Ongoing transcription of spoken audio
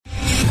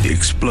the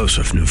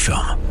explosive new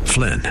film,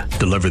 Flynn,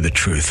 Deliver the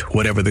Truth,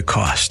 Whatever the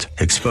Cost,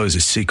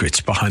 exposes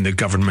secrets behind the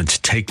government's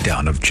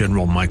takedown of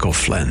General Michael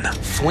Flynn.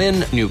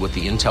 Flynn knew what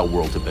the intel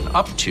world had been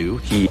up to.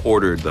 He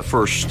ordered the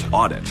first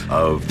audit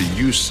of the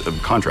use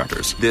of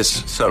contractors.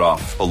 This set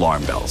off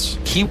alarm bells.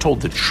 He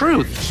told the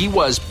truth. He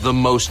was the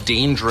most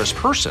dangerous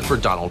person for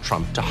Donald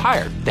Trump to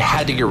hire. They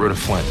had to get rid of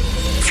Flynn.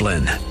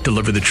 Flynn,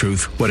 Deliver the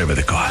Truth, Whatever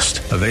the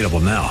Cost. Available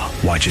now.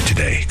 Watch it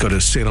today. Go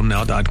to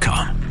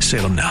salemnow.com.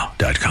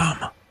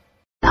 salemnow.com.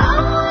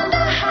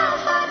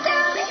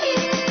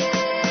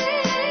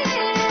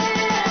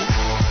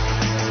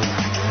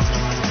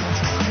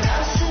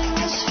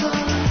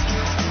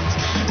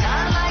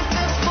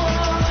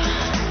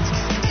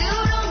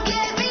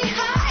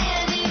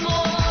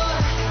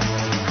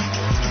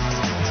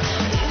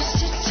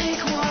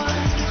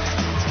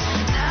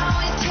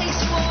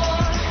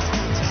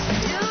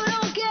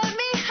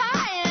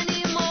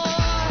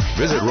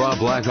 Visit Rob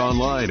Black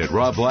online at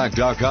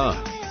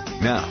robblack.com.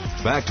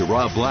 Now, back to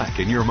Rob Black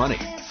and Your Money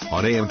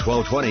on AM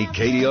 1220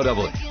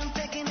 KDOW.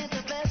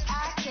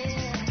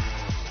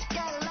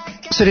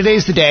 So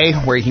today's the day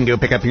where you can go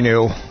pick up your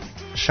new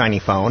shiny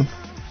phone,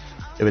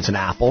 if it's an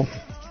Apple.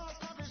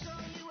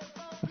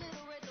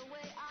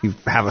 If you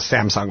have a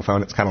Samsung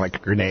phone, it's kind of like a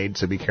grenade,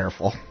 so be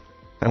careful.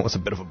 That was a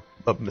bit of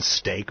a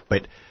mistake.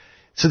 But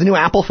so the new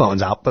Apple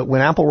phone's out, but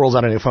when Apple rolls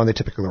out a new phone, they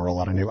typically roll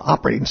out a new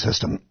operating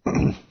system.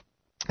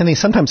 And they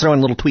sometimes throw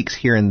in little tweaks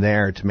here and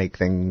there to make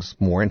things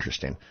more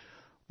interesting.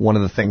 One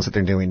of the things that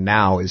they're doing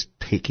now is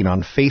taking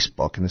on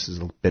Facebook, and this is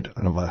a bit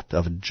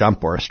of a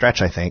jump or a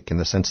stretch, I think, in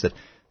the sense that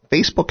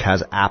Facebook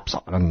has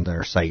apps on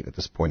their site at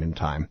this point in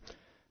time.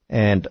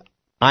 And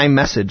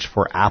iMessage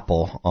for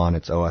Apple on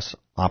its OS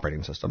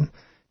operating system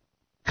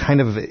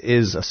kind of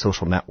is a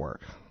social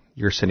network.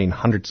 You're sending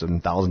hundreds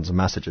and thousands of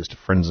messages to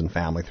friends and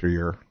family through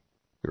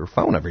your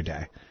phone every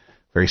day.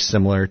 Very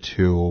similar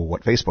to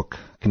what Facebook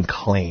can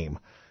claim.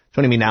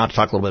 Joining me now to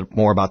talk a little bit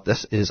more about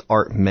this is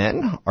Art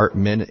Min. Art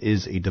Min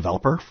is a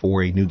developer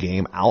for a new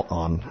game out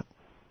on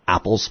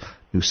Apple's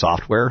new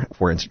software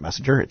for Instant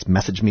Messenger. It's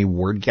Message Me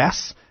Word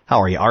Guess.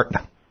 How are you, Art?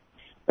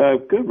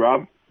 Good,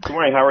 Rob. Good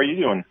morning. How are you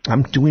doing?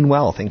 I'm doing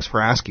well. Thanks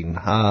for asking.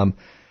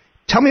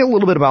 Tell me a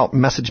little bit about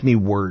Message Me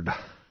Word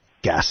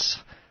Guess.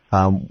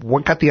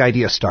 What got the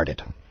idea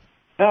started?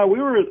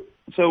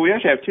 We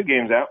actually have two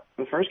games out.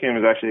 The first game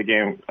is actually a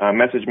game,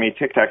 Message Me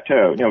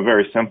Tic-Tac-Toe.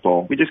 Very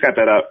simple. We just got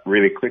that up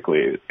really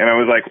quickly. And I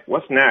was like,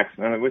 what's next?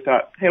 And we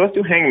thought, hey, let's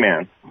do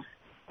Hangman.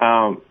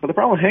 But the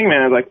problem with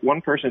Hangman is like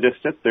one person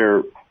just sits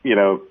there,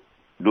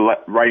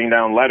 writing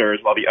down letters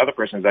while the other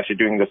person is actually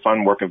doing the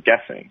fun work of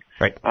guessing.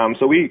 Right.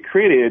 So we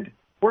created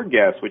Word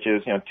Guess, which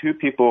is, two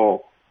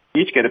people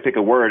each get to pick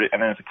a word,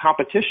 and then it's a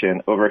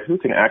competition over who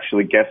can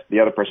actually guess the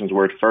other person's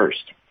word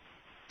first.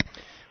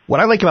 What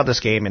I like about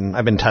this game, and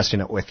I've been testing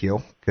it with you,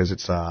 because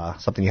it's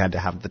something you had to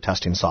have the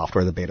testing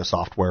software, the beta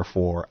software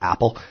for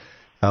Apple.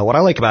 What I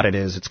like about it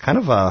is it's kind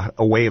of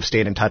a way of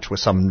staying in touch with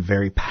someone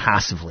very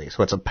passively.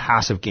 So it's a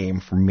passive game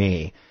for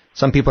me.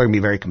 Some people are going to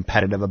be very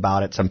competitive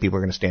about it. Some people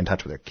are going to stay in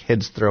touch with their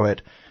kids through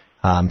it.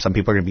 Some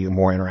people are going to be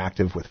more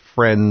interactive with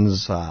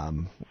friends.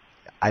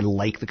 I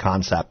like the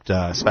concept,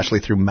 especially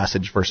through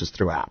message versus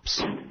through apps.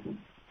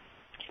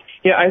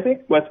 Yeah, I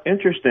think what's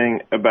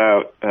interesting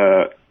about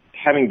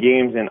having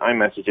games in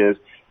iMessage,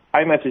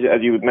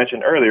 as you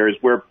mentioned earlier, is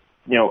where,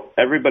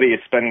 everybody is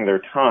spending their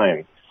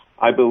time.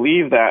 I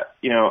believe that,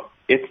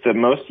 it's the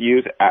most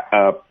used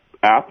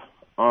app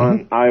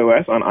on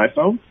iOS, on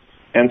iPhone.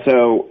 And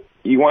so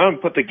you want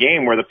to put the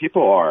game where the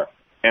people are.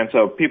 And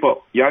so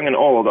people, young and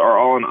old, are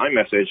all on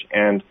iMessage.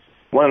 And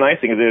one of the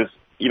nice things is,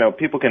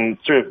 people can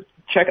sort of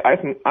check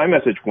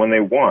iMessage when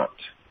they want.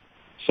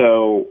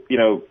 So,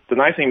 the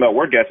nice thing about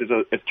Word Guess is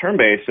it's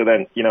turn-based. So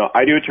then,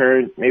 I do a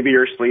turn, maybe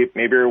you're asleep,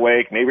 maybe you're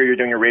awake, maybe you're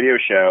doing a radio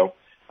show.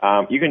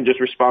 You can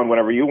just respond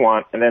whenever you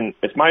want, and then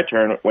it's my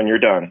turn when you're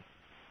done.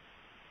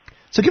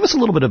 So give us a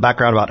little bit of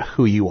background about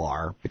who you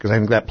are, because I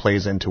think that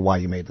plays into why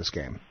you made this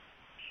game.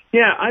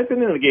 Yeah, I've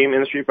been in the game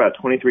industry for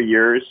about 23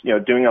 years,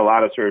 doing a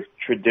lot of sort of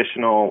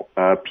traditional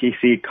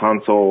PC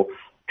console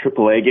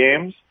AAA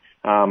games.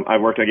 I've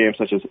worked on games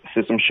such as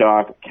System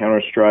Shock,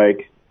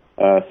 Counter-Strike,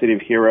 City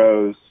of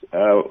Heroes,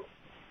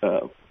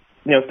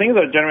 things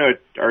that generally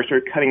are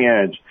sort of cutting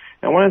edge.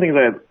 And one of the things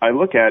that I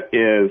look at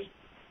is,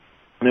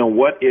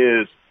 what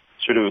is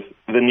sort of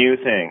the new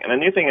thing? And the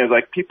new thing is,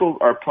 like, people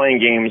are playing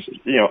games,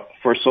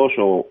 for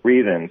social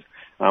reasons.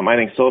 I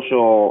think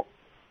social,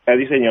 as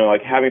you said,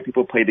 like having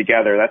people play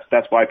together,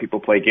 that's why people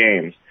play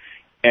games.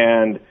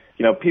 And,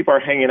 people are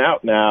hanging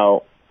out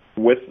now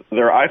with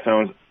their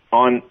iPhones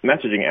on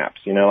messaging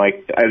apps.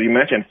 Like, as you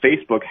mentioned,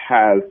 Facebook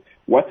has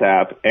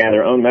WhatsApp and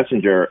their own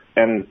messenger,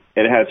 and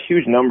it has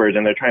huge numbers,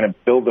 and they're trying to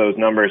build those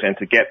numbers and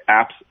to get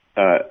apps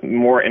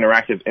more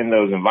interactive in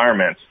those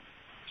environments.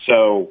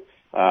 So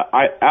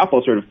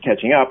Apple's sort of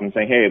catching up and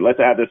saying, hey, let's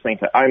add this thing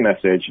to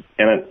iMessage.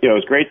 And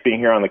it's great being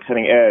here on the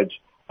cutting edge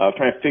of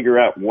trying to figure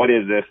out what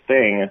is this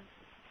thing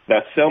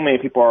that so many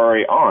people are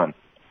already on.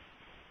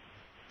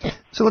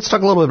 So let's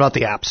talk a little bit about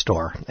the App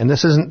Store. And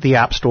this isn't the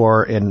App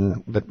Store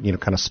that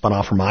kind of spun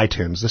off from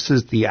iTunes. This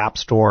is the App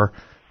Store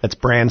that's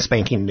brand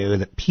spanking new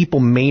that people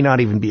may not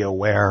even be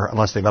aware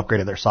unless they've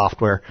upgraded their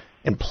software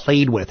and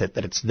played with it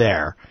that it's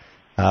there.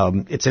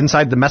 It's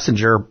inside the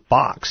Messenger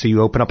box. So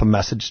you open up a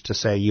message to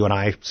say you and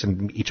I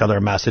send each other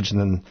a message, and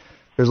then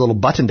there's a little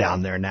button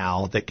down there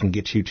now that can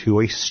get you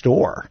to a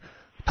store.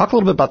 Talk a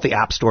little bit about the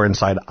App Store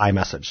inside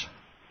iMessage.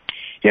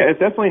 Yeah, it's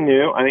definitely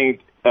new. I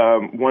think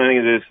one thing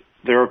is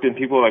there have been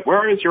people like,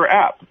 where is your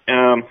app?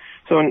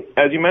 So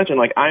as you mentioned,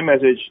 like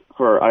iMessage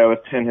for iOS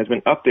 10 has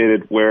been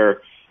updated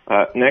where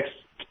next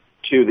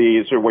to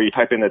the sort of where you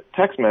type in the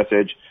text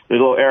message, there's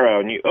a little arrow,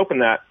 and you open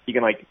that, you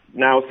can like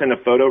now send a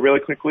photo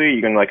really quickly.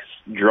 You can like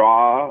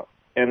draw,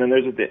 and then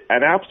there's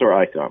an App Store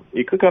icon.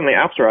 You click on the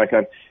App Store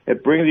icon,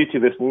 it brings you to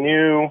this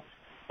new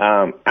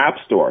App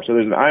Store. So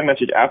there's an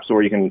iMessage App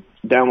Store. You can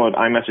download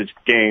iMessage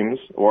games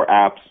or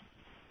apps.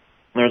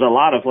 There's a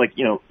lot of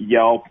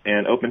Yelp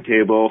and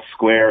OpenTable,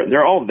 Square.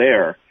 They're all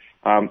there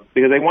because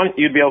they want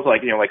you to be able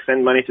to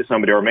send money to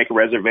somebody or make a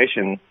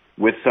reservation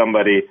with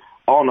somebody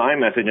all in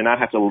iMessage and not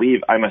have to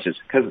leave iMessage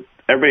because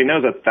everybody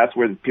knows that that's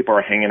where people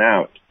are hanging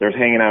out. They're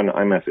hanging out in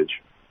iMessage.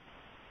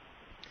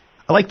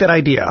 I like that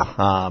idea.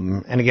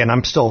 And again,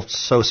 I'm still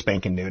so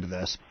spanking new to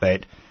this,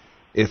 but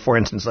if, for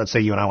instance, let's say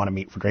you and I want to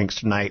meet for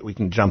drinks tonight, we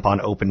can jump on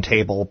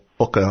OpenTable,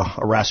 book a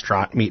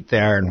restaurant, meet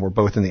there, and we're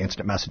both in the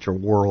instant messenger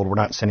world. We're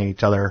not sending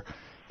each other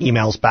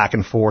emails back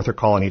and forth or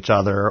calling each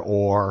other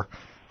or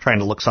trying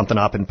to look something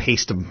up and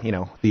paste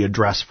the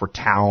address for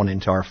town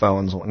into our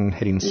phones and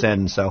hitting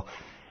send. So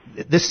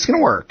this is going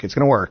to work. It's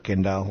going to work,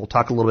 and we'll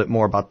talk a little bit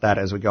more about that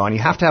as we go on. You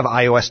have to have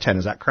iOS 10.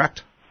 Is that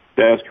correct?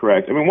 That is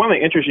correct. I mean, one of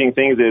the interesting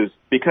things is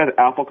because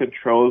Apple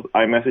controls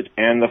iMessage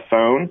and the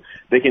phone,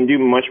 they can do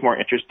much more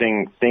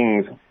interesting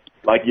things.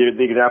 Like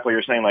the example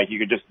you're saying, like you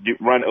could just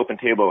run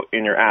OpenTable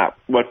in your app.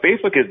 What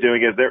Facebook is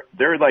doing is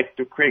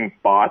they're creating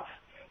bots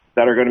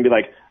that are going to be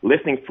like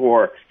listening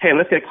for, hey,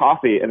 let's get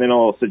coffee, and then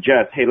it'll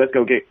suggest, hey,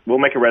 we'll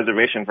make a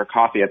reservation for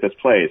coffee at this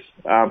place.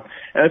 And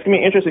it's going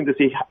to be interesting to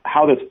see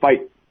how this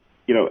fight,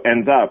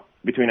 ends up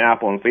between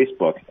Apple and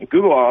Facebook. And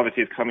Google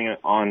obviously is coming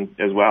on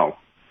as well.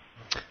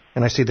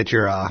 And I see that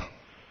your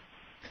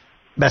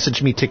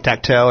Message Me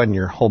Tic-Tac-Toe and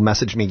your whole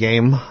Message Me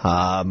game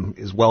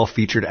is well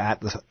featured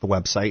at the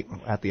website,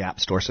 at the App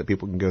Store, so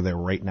people can go there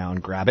right now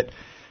and grab it.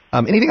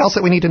 Anything else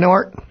that we need to know,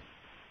 Art?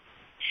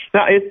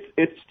 No,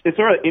 it's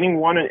sort of inning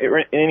one and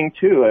inning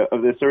two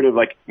of this sort of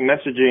like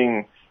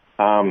messaging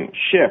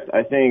shift.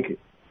 I think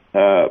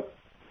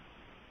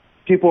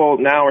people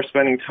now are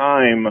spending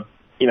time,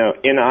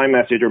 in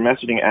iMessage or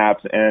messaging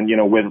apps, and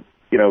with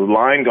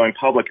Line going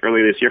public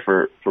earlier this year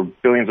for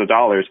billions of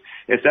dollars.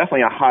 It's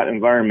definitely a hot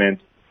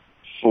environment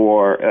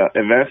for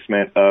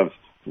investment of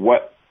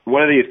what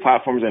are these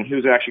platforms and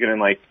who's actually going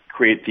to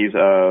create these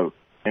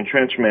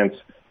entrenchments.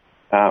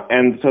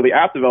 And so the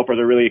app developers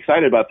are really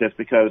excited about this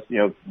because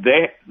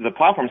the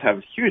platforms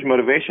have huge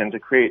motivation to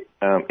create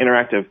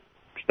interactive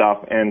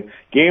stuff, and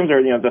games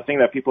are the thing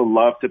that people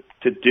love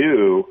to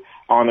do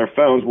on their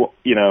phones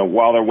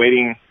while they're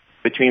waiting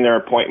between their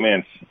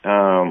appointments.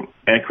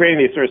 And creating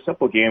these sort of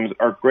simple games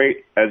are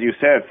great, as you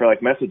said, for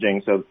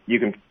messaging, so you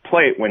can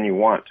play it when you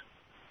want.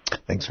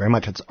 Thanks very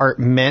much. It's Art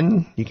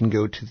Min. You can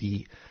go to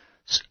the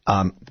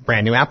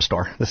brand new App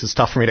Store. This is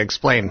tough for me to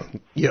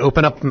explain. You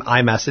open up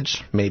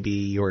iMessage. Maybe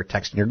you were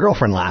texting your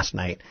girlfriend last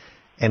night,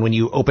 and when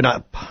you open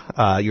up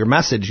your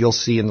message, you'll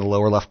see in the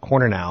lower left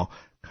corner now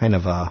kind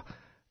of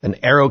an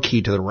arrow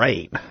key to the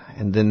right,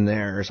 and then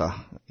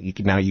you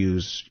can now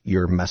use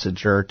your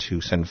Messenger to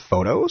send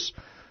photos.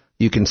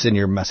 You can send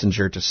your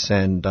Messenger to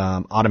send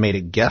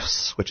automated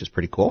GIFs, which is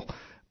pretty cool.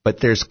 But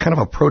there's kind of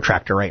a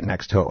protractor right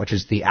next to it, which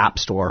is the App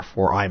Store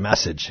for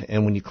iMessage.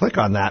 And when you click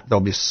on that,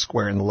 there'll be a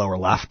square in the lower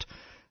left.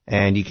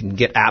 And you can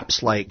get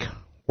apps like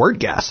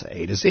WordGuess,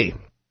 A to Z,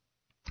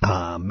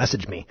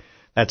 Message Me.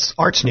 That's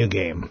Art's new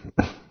game.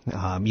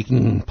 You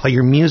can play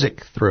your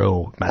music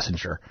through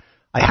Messenger.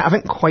 I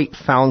haven't quite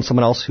found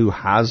someone else who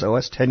has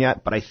OS 10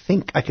 yet, but I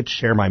think I could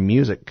share my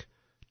music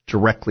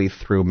directly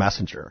through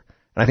Messenger.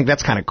 And I think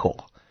that's kind of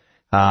cool.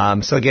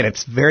 So again,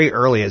 it's very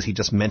early, as he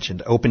just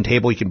mentioned.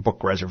 OpenTable, you can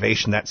book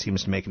reservation. That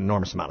seems to make an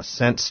enormous amount of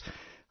sense.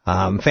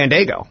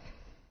 Fandango.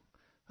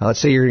 Let's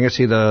say you're going to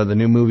see the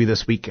new movie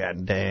this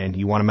weekend, and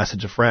you want to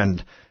message a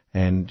friend,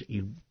 and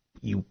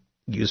you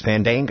use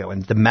Fandango,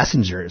 and the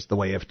Messenger is the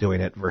way of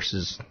doing it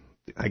versus,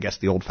 I guess,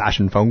 the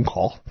old-fashioned phone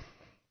call.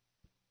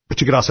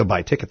 But you could also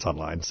buy tickets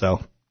online.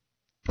 So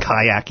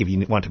Kayak, if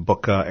you want to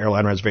book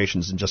airline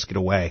reservations and just get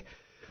away.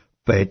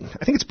 But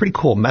I think it's pretty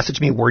cool.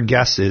 Message Me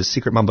WordGuess is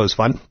Secret Mumbo's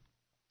fun.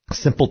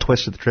 Simple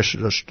twist of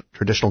the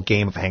traditional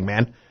game of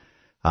Hangman.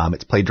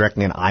 It's played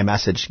directly in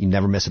iMessage. You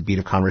never miss a beat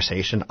of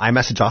conversation.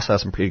 iMessage also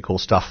has some pretty cool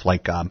stuff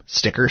like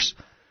stickers.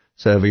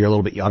 So if you're a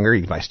little bit younger,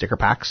 you can buy sticker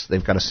packs.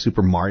 They've got a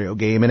Super Mario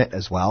game in it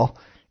as well.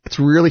 It's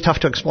really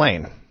tough to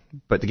explain,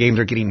 but the games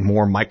are getting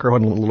more micro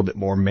and a little bit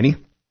more mini.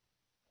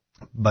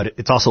 But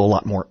it's also a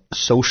lot more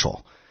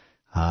social.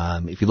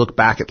 If you look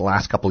back at the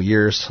last couple of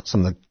years,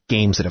 some of the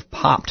games that have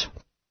popped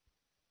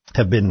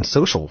have been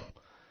social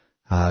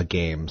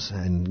games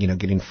and,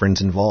 getting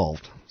friends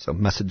involved. So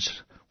message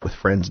with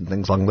friends and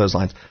things along those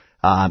lines.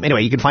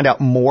 Anyway, you can find out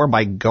more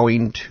by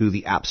going to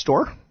the App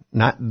Store,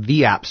 not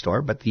the App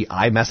Store, but the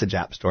iMessage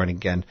App Store. And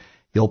again,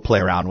 you'll play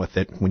around with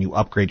it when you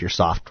upgrade your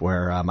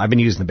software. I've been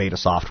using the beta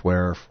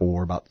software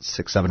for about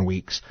 6-7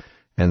 weeks,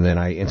 and then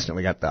I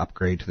instantly got the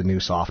upgrade to the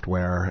new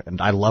software. And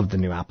I love the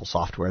new Apple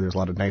software. There's a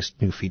lot of nice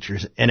new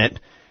features in it.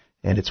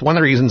 And it's one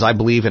of the reasons I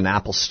believe in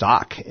Apple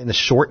stock. In the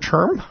short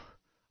term,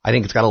 I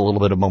think it's got a little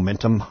bit of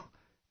momentum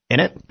in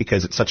it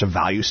because it's such a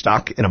value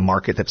stock in a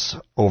market that's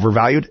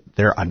overvalued.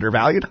 They're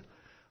undervalued.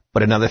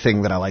 But another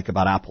thing that I like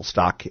about Apple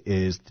stock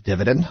is the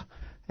dividend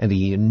and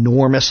the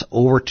enormous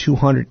over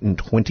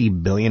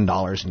 $220 billion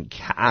in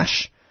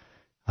cash.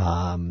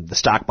 The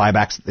stock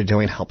buybacks that they're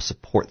doing help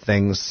support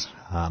things.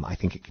 I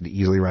think it could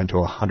easily run to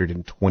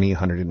 120,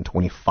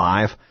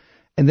 125.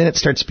 And then it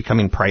starts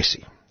becoming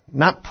pricey.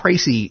 Not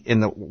pricey in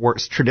the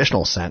worst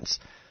traditional sense,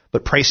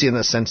 but pricey in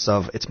the sense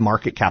of its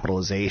market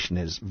capitalization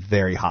is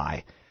very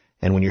high.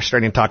 And when you're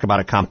starting to talk about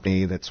a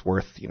company that's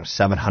worth,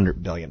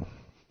 $700 billion,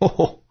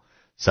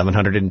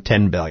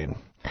 $710 billion,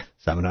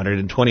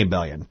 $720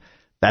 billion,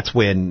 that's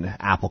when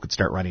Apple could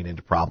start running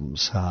into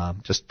problems.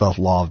 Just the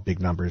law of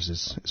big numbers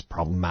is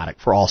problematic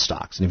for all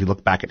stocks. And if you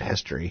look back at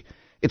history,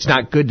 it's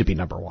not good to be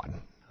number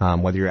one.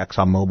 Whether you're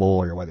ExxonMobil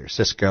or whether you're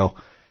Cisco,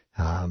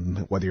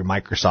 whether you're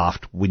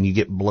Microsoft, when you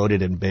get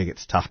bloated and big,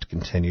 it's tough to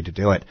continue to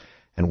do it.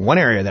 And one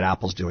area that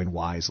Apple's doing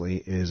wisely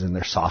is in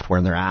their software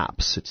and their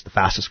apps. It's the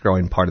fastest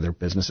growing part of their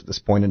business at this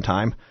point in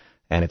time,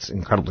 and it's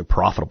incredibly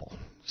profitable.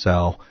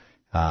 So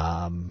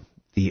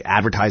the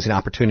advertising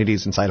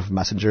opportunities inside of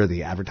Messenger,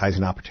 the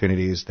advertising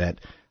opportunities that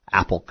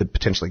Apple could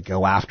potentially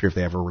go after if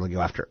they ever really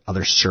go after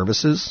other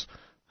services,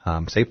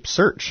 say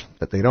search,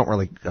 that they don't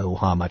really go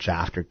much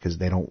after because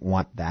they don't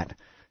want that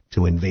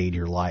to invade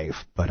your life.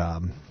 But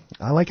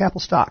I like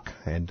Apple stock,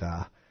 and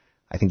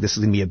I think this is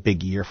going to be a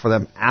big year for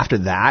them. After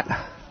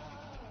that,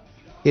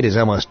 it is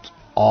almost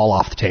all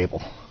off the table.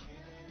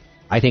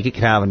 I think it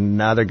could have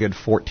another good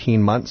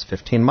 14 months,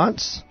 15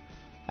 months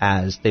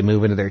as they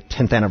move into their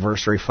 10th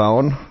anniversary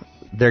phone.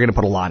 They're going to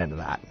put a lot into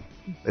that.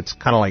 It's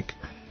kind of like,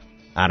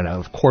 I don't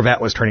know, if Corvette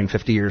was turning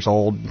 50 years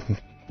old, the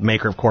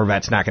maker of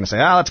Corvette's not going to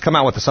say, let's come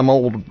out with some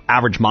old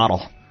average model.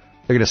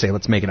 They're going to say,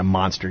 let's make it a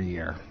monster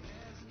year.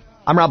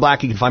 I'm Rob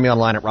Black. You can find me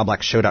online at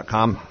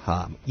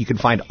robblackshow.com. You can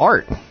find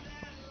art. You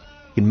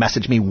can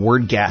message me.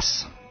 Word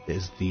guess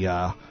is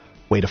the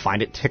way to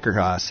find it.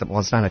 Ticker symbol.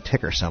 It's not a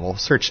ticker symbol.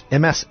 Search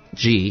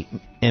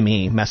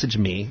MSGME, message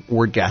me,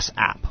 word guess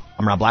app.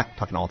 I'm Rob Black,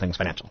 talking all things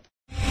financial.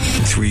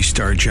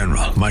 3-star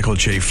General Michael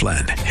J.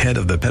 Flynn, head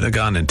of the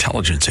Pentagon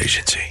Intelligence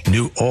Agency,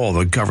 knew all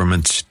the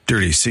government's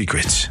dirty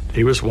secrets.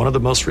 He was one of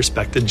the most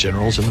respected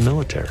generals in the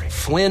military.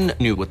 Flynn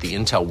knew what the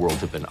intel world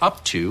had been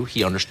up to.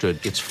 He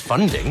understood its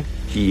funding.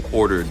 He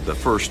ordered the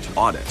first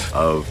audit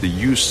of the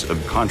use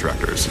of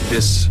contractors.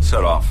 This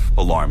set off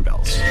alarm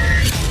bells.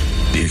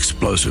 The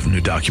explosive new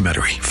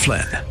documentary,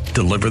 Flynn,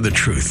 Deliver the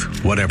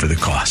Truth, Whatever the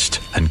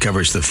Cost,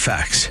 uncovers the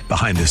facts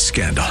behind this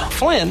scandal.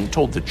 Flynn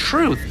told the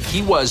truth.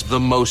 He was the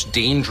most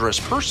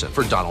dangerous person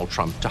for Donald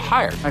Trump to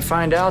hire. I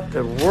find out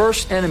the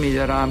worst enemy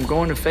that I'm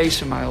going to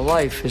face in my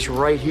life is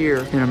right here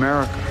in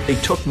America. They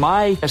took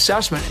my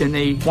assessment and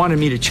they wanted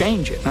me to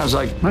change it. And I was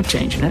like, I'm not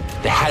changing it.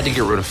 They had to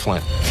get rid of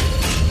Flynn.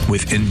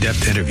 With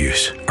in-depth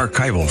interviews,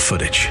 archival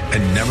footage,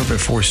 and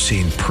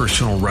never-before-seen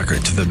personal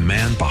records of the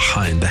man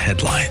behind the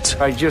headlines.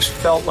 I just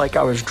felt like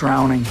I was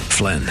drowning.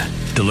 Flynn,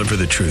 Deliver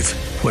the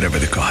Truth, Whatever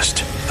the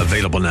Cost.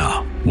 Available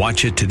now.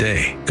 Watch it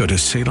today. Go to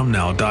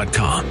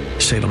salemnow.com.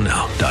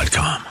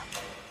 salemnow.com.